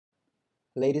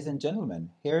Ladies and gentlemen,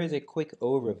 here is a quick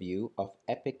overview of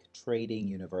Epic Trading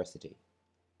University.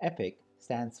 EPIC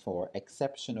stands for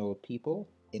Exceptional People,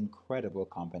 Incredible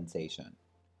Compensation.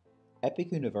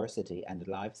 Epic University and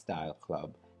Lifestyle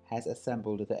Club has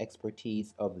assembled the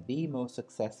expertise of the most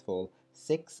successful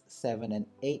 6, 7, and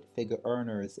 8-figure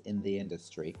earners in the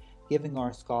industry, giving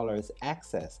our scholars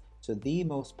access to the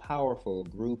most powerful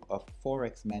group of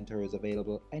forex mentors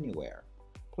available anywhere,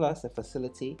 plus a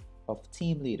facility of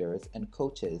team leaders and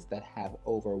coaches that have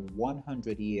over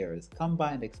 100 years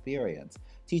combined experience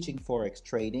teaching forex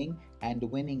trading and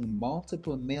winning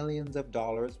multiple millions of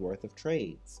dollars worth of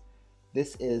trades.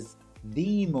 This is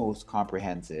the most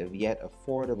comprehensive yet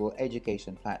affordable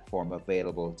education platform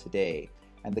available today,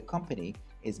 and the company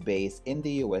is based in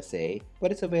the USA,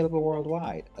 but it's available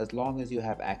worldwide as long as you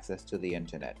have access to the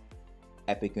internet.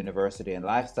 Epic University and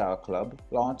Lifestyle Club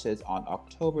launches on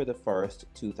October the 1st,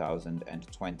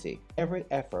 2020. Every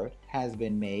effort has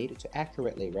been made to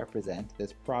accurately represent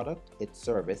this product, its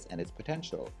service, and its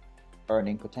potential.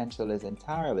 Earning potential is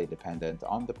entirely dependent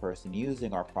on the person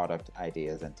using our product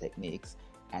ideas and techniques,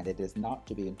 and it is not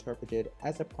to be interpreted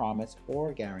as a promise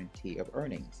or guarantee of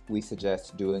earnings. We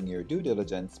suggest doing your due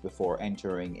diligence before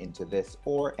entering into this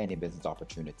or any business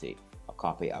opportunity. A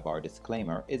copy of our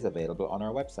disclaimer is available on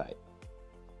our website.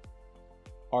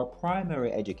 Our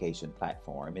primary education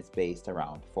platform is based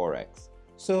around Forex.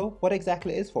 So, what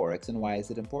exactly is Forex and why is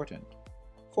it important?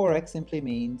 Forex simply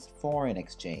means foreign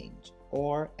exchange,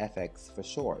 or FX for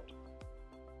short.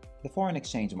 The foreign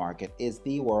exchange market is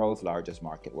the world's largest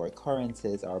market where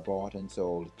currencies are bought and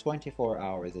sold 24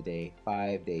 hours a day,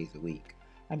 5 days a week.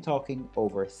 I'm talking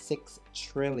over $6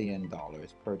 trillion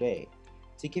per day.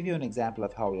 To give you an example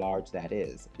of how large that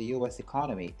is, the US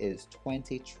economy is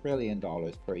 $20 trillion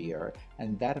per year,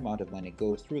 and that amount of money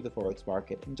goes through the forex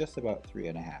market in just about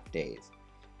 3.5 days.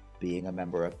 Being a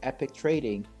member of Epic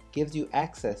Trading gives you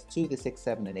access to the 6,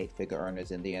 7, and 8-figure earners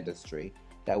in the industry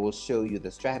that will show you the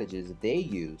strategies they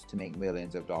use to make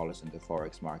millions of dollars in the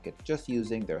forex market just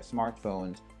using their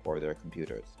smartphones or their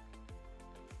computers.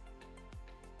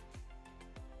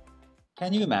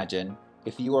 Can you imagine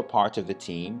if you were part of the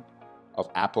team of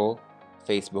Apple,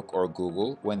 Facebook, or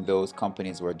Google when those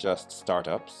companies were just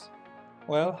startups?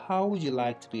 Well, how would you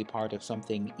like to be part of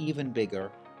something even bigger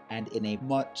and in a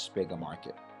much bigger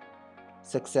market?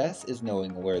 Success is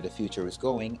knowing where the future is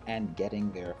going and getting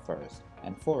there first,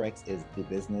 and Forex is the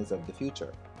business of the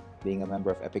future. Being a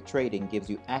member of Epic Trading gives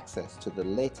you access to the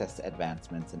latest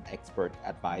advancements in expert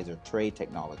advisor trade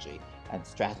technology and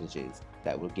strategies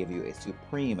that will give you a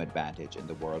supreme advantage in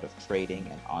the world of trading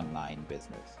and online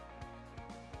business.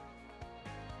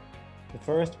 The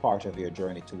first part of your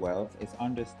journey to wealth is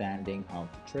understanding how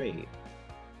to trade.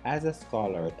 As a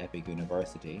scholar at Epic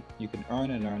University, you can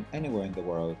earn and learn anywhere in the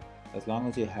world as long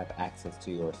as you have access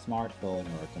to your smartphone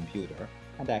or computer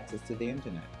and access to the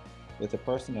internet. With a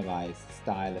personalized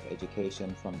style of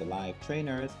education from the live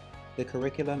trainers, the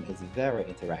curriculum is very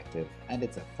interactive and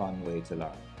it's a fun way to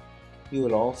learn. You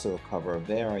will also cover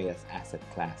various asset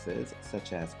classes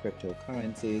such as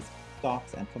cryptocurrencies,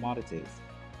 stocks, and commodities.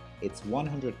 It's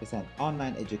 100%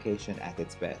 online education at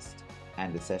its best,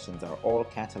 and the sessions are all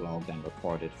cataloged and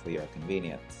recorded for your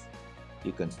convenience.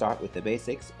 You can start with the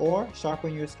basics or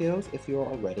sharpen your skills if you're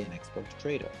already an expert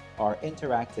trader. Our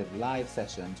interactive live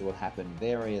sessions will happen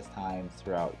various times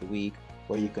throughout the week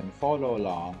where you can follow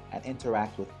along and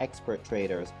interact with expert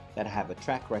traders that have a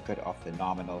track record of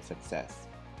phenomenal success.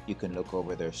 You can look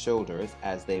over their shoulders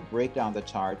as they break down the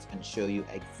charts and show you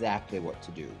exactly what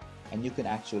to do, and you can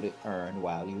actually earn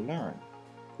while you learn.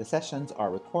 The sessions are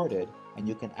recorded and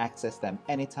you can access them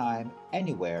anytime,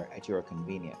 anywhere at your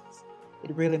convenience.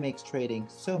 It really makes trading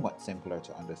so much simpler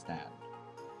to understand.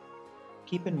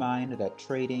 Keep in mind that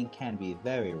trading can be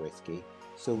very risky,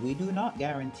 so we do not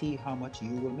guarantee how much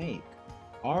you will make.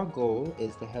 Our goal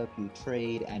is to help you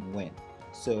trade and win.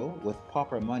 So, with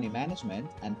proper money management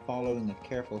and following a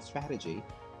careful strategy,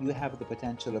 you have the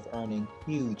potential of earning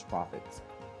huge profits.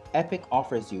 Epic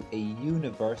offers you a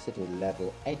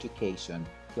university-level education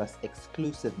plus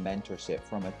exclusive mentorship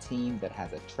from a team that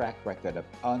has a track record of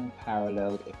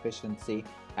unparalleled efficiency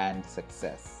and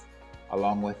success.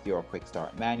 Along with your quick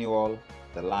start manual,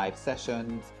 the live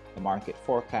sessions, the market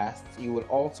forecasts, you will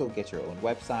also get your own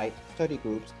website, study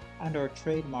groups, and our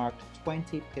trademarked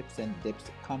 20 pips and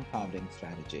dips compounding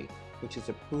strategy, which is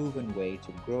a proven way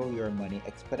to grow your money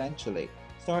exponentially,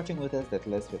 starting with as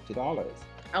little as $50.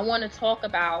 I want to talk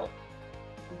about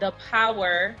the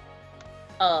power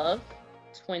of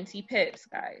 20 pips,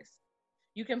 guys.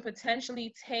 You can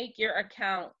potentially take your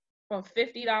account from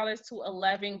 $50 to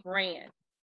 11 grand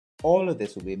All of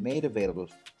this will be made available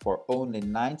for only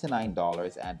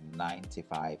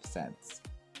 $99.95.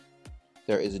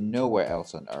 There is nowhere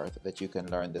else on earth that you can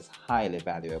learn this highly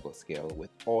valuable skill with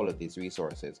all of these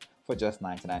resources for just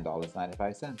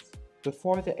 $99.95.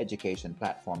 Before the education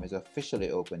platform is officially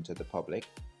open to the public,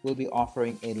 we'll be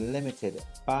offering a limited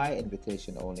by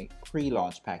invitation only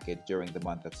pre-launch package during the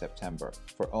month of September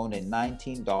for only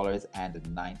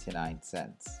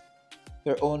 $19.99.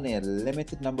 There are only a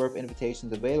limited number of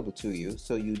invitations available to you,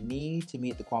 so you need to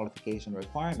meet the qualification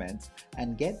requirements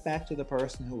and get back to the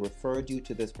person who referred you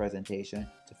to this presentation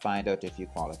to find out if you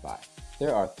qualify.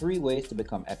 There are 3 ways to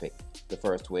become Epic. The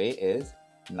first way is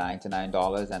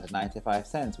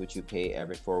 $99.95, which you pay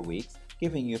every 4 weeks,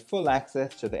 giving you full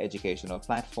access to the educational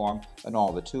platform and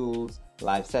all the tools,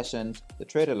 live sessions, the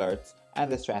trade alerts,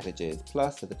 and the strategies,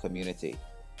 plus the community.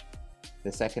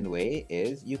 The second way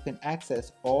is you can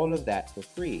access all of that for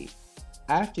free.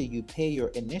 After you pay your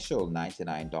initial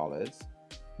 $99,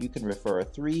 you can refer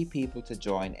 3 people to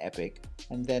join Epic,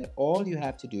 and then all you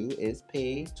have to do is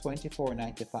pay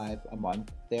 $24.95 a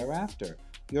month thereafter.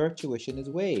 Your tuition is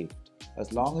waived.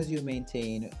 As long as you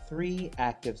maintain 3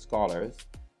 active scholars,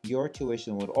 your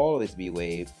tuition will always be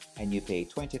waived, and you pay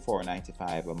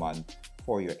 $24.95 a month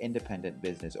for your Independent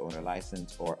Business Owner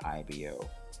License or IBO.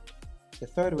 The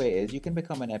third way is you can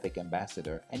become an Epic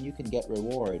ambassador and you can get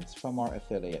rewards from our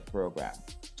affiliate program.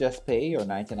 Just pay your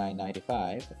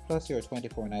 $99.95 plus your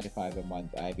 $24.95 a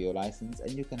month IBO license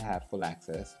and you can have full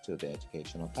access to the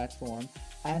educational platform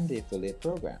and the affiliate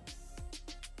program.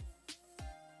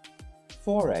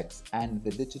 Forex and the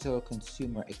Digital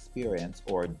Consumer Experience,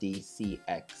 or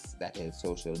DCX, that is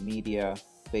social media,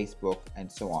 Facebook,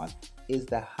 and so on, is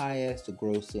the highest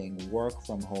grossing work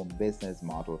from home business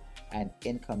model and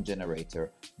income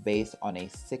generator based on a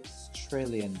 $6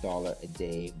 trillion a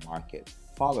day market,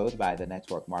 followed by the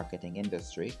network marketing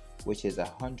industry, which is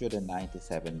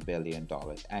 $197 billion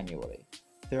annually.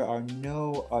 There are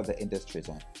no other industries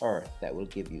on earth that will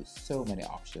give you so many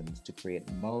options to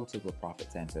create multiple profit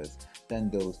centers than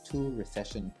those 2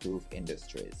 recession-proof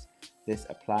industries. This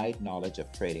applied knowledge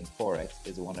of trading Forex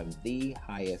is one of the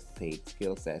highest paid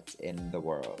skill sets in the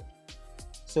world.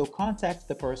 So contact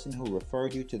the person who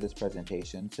referred you to this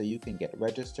presentation so you can get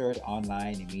registered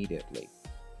online immediately.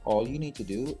 All you need to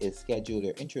do is schedule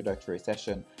your introductory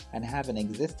session and have an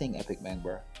existing Epic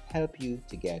member help you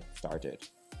to get started.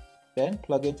 Then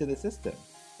plug into the system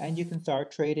and you can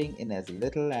start trading in as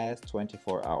little as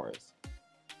 24 hours.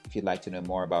 If you'd like to know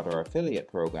more about our affiliate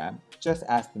program, just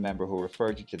ask the member who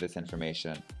referred you to this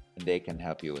information and they can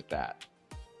help you with that.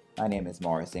 My name is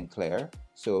Maurice Sinclair,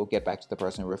 so get back to the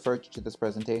person who referred you to this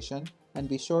presentation and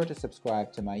be sure to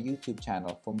subscribe to my YouTube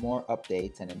channel for more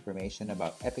updates and information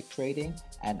about Epic trading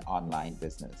and online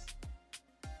business.